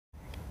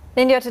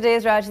India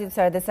Today's Rajdeep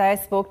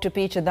Sardesai spoke to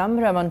P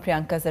Chidambaram on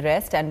Priyanka's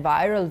arrest and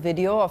viral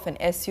video of an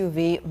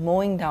SUV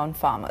mowing down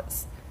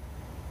farmers.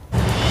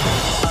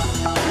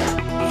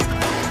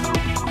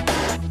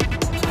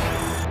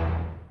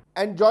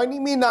 And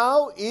joining me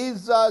now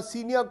is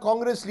senior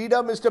Congress leader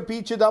Mr.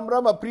 P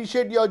Chidambaram.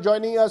 Appreciate your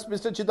joining us,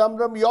 Mr.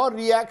 Chidambaram. Your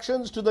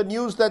reactions to the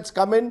news that's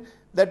come in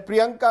that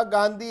Priyanka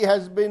Gandhi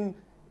has been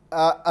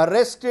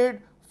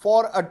arrested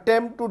for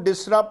attempt to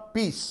disrupt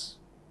peace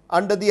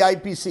under the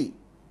IPC.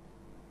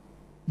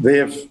 They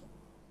have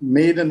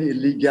made an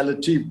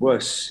illegality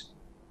worse.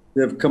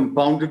 They have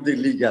compounded the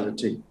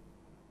illegality.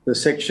 The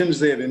sections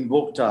they have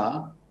invoked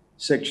are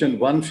Section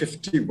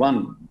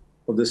 151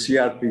 of the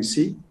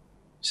CRPC,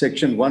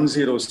 Section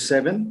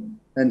 107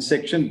 and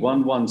Section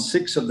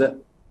 116 of the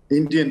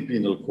Indian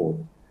Penal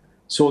Code.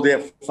 So they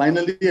have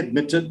finally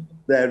admitted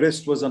the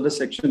arrest was under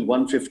Section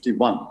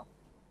 151.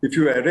 If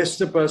you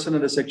arrest a person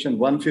under Section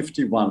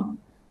 151,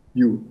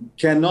 you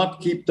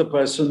cannot keep the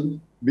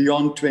person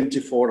beyond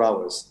 24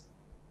 hours.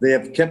 They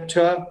have kept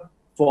her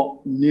for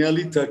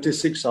nearly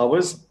 36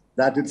 hours.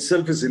 That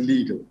itself is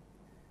illegal.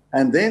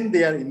 And then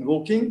they are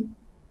invoking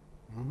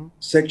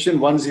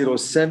Section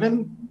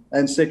 107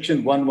 and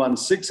Section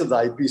 116 of the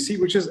IPC,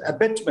 which is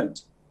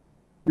abetment.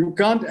 You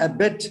can't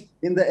abet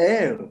in the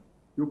air.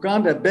 You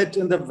can't abet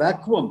in the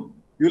vacuum.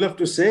 You'll have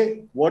to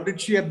say, what did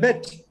she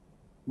abet?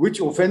 Which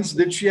offense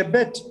did she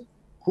abet?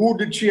 Who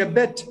did she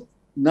abet?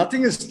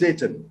 Nothing is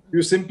stated.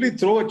 You simply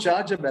throw a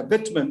charge of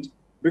abetment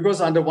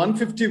because under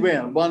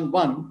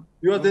 151,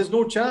 there's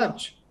no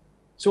charge.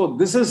 So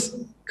this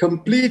is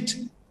complete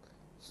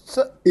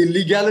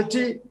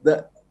illegality.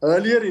 The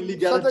earlier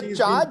illegality is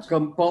being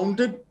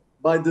compounded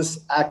by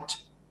this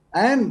act.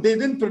 And they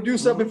didn't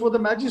produce her before the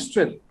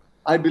magistrate.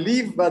 I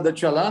believe the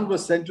challan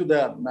was sent to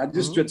the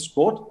magistrate's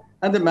court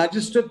and the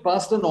magistrate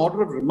passed an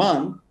order of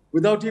remand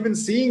without even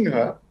seeing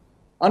her.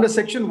 Under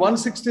Section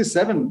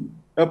 167,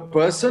 a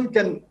person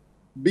can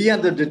be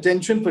under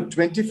detention for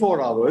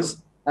 24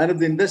 hours, and if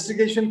the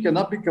investigation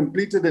cannot be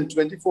completed in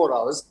 24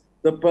 hours,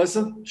 the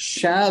person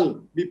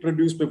shall be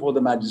produced before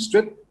the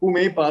magistrate, who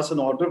may pass an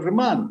order of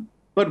remand.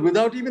 But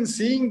without even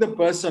seeing the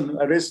person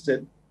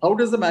arrested, how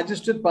does the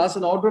magistrate pass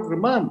an order of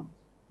remand?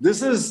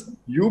 This is,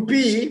 UP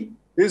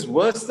is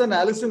worse than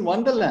Alice in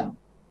Wonderland.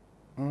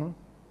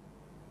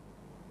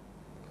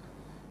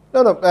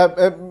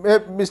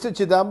 Mr.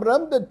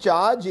 Chidambaram, the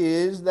charge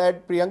is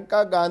that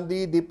Priyanka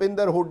Gandhi,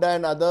 Deepinder Hooda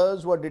and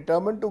others were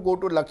determined to go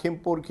to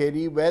Lakhimpur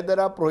Kheri where there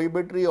are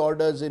prohibitory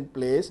orders in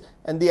place,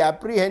 and the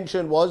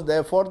apprehension was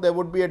therefore there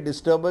would be a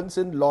disturbance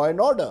in law and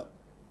order.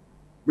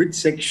 Which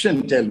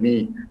section, tell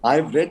me?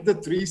 I've read the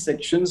 3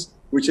 sections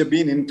which have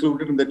been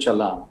included in the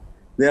challan.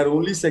 They are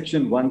only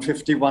Section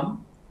 151,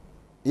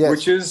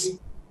 which is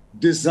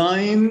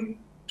designed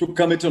to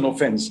commit an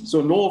offense.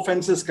 So no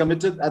offense is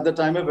committed at the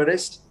time of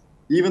arrest.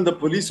 Even the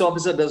police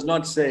officer does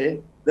not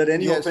say that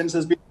any offense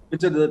has been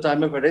committed at the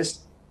time of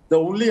arrest. The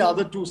only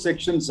other 2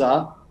 sections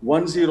are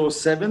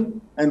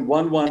 107 and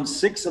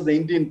 116 of the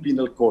Indian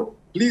Penal Code.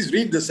 Please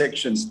read the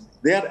sections.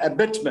 They are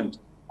abetment.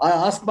 I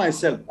ask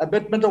myself,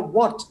 abetment of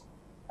what?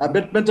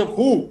 Abetment of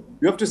who?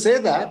 You have to say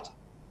that.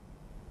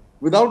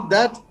 Without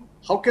that,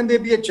 how can there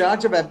be a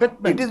charge of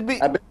abetment? It is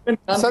abetment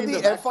can't be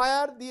the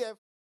FIR.